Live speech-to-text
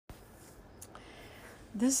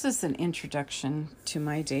This is an introduction to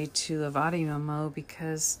my day 2 of Audio Mo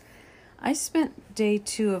because I spent day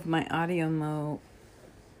 2 of my Audio Mo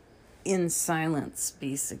in silence,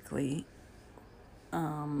 basically,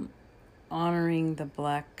 honoring the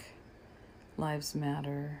Black Lives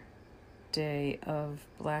Matter day of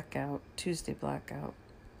blackout, Tuesday blackout.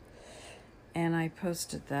 And I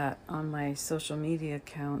posted that on my social media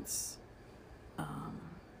accounts,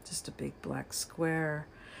 just a big black square.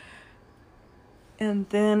 And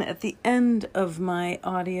then at the end of my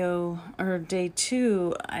audio, or day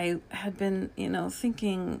 2, I had been,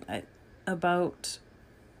 thinking about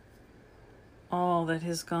all that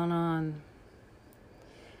has gone on.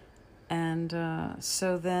 And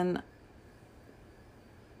so then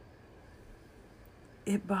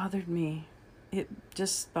it bothered me. It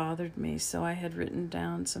just bothered me. So I had written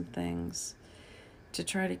down some things to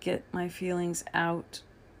try to get my feelings out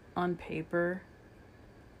on paper,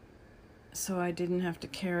 so I didn't have to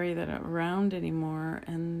carry that around anymore.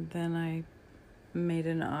 And then I made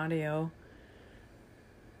an audio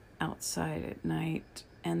outside at night,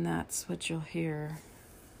 and that's what you'll hear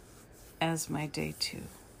as my day 2.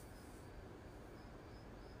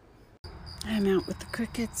 I'm out with the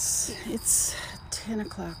crickets. It's 10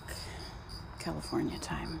 o'clock California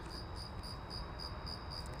time.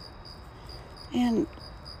 And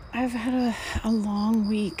I've had a long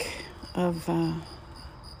week of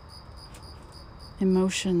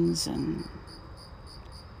emotions, and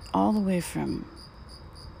all the way from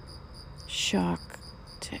shock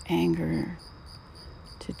to anger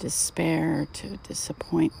to despair to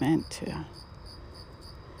disappointment to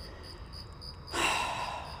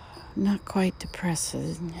not quite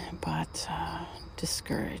depressing, but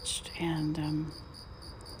discouraged, and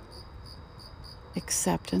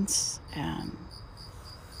acceptance, and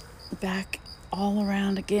back all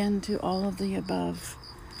around again to all of the above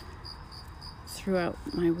throughout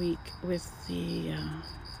my week, with the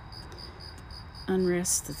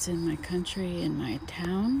unrest that's in my country, in my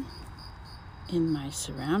town, in my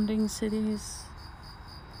surrounding cities,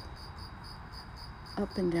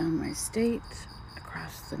 up and down my state,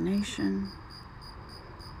 across the nation,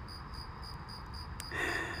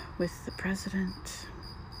 with the president,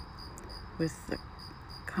 with the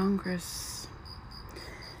Congress,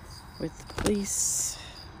 with the police.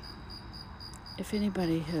 If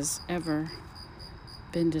anybody has ever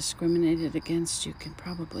been discriminated against, you can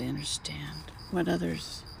probably understand what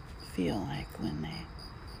others feel like when they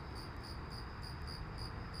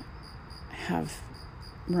have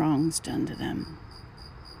wrongs done to them.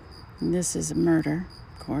 And this is a murder,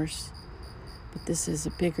 of course, but this is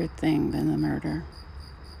a bigger thing than the murder.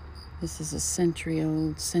 This is a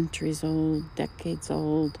centuries old, decades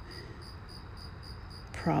old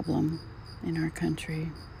problem in our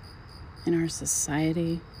country, in our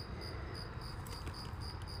society.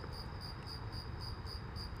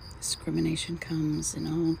 Discrimination comes in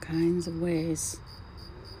all kinds of ways,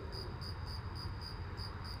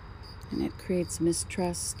 and it creates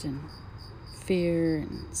mistrust and fear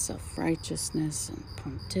and self-righteousness and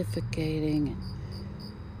pontificating, and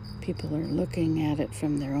people are looking at it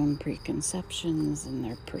from their own preconceptions and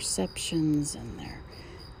their perceptions and their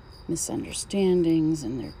misunderstandings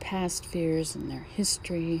and their past fears and their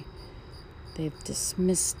history. They have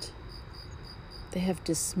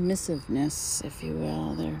dismissiveness, if you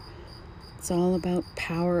will. It's all about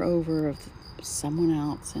power over of someone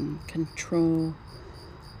else, and control,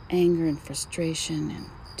 anger and frustration and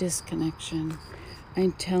disconnection.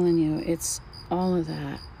 I'm telling you, it's all of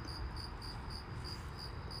that.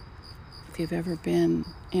 If you've ever been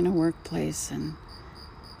in a workplace and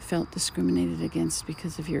felt discriminated against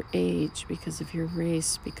because of your age, because of your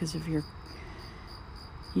race, because of your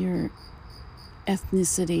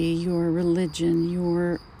ethnicity, your religion,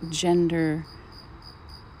 your gender,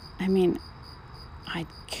 I mean, I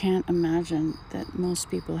can't imagine that most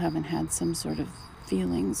people haven't had some sort of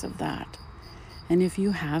feelings of that. And if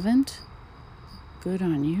you haven't, good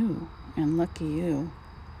on you and lucky you.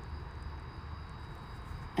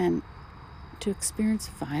 And to experience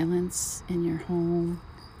violence in your home,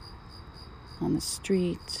 on the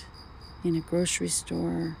street, in a grocery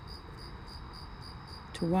store,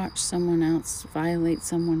 to watch someone else violate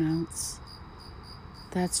someone else,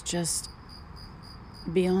 that's just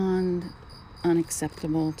beyond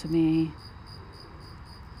unacceptable to me.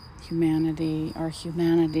 Our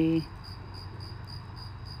humanity.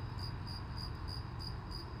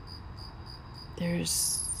 There's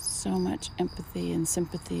so much empathy and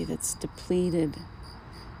sympathy that's depleted.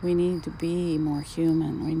 We need to be more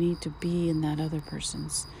human. We need to be in that other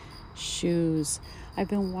person's shoes. I've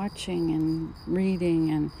been watching and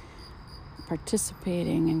reading and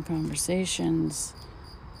participating in conversations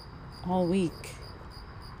all week.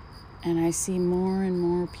 And I see more and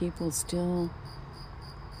more people still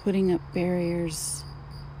putting up barriers,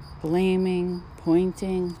 blaming,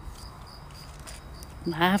 pointing,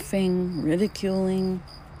 laughing, ridiculing,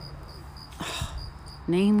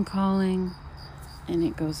 name calling, and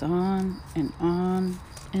it goes on and on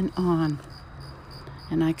and on.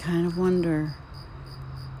 And I kind of wonder,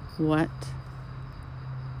 what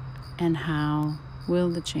and how will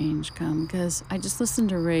the change come? Because I just listened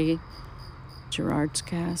to Ray Gerard's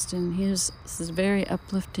cast, and this is a very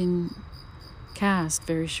uplifting cast,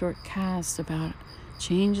 very short cast about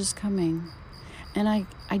change is coming. And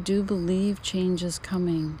I do believe change is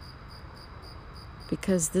coming,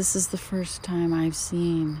 because this is the first time I've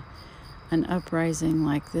seen an uprising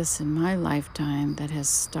like this in my lifetime that has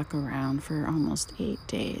stuck around for almost 8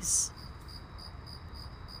 days.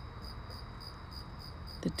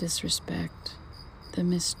 The disrespect, the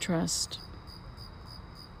mistrust,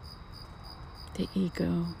 the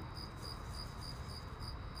ego.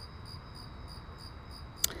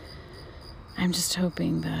 I'm just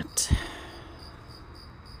hoping that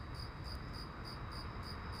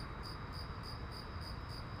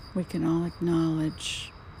we can all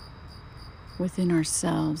acknowledge, within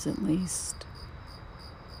ourselves at least,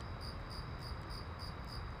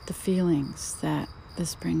 the feelings that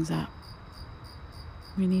this brings up.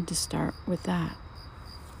 We need to start with that.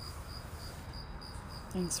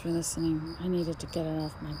 Thanks for listening. I needed to get it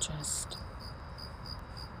off my chest.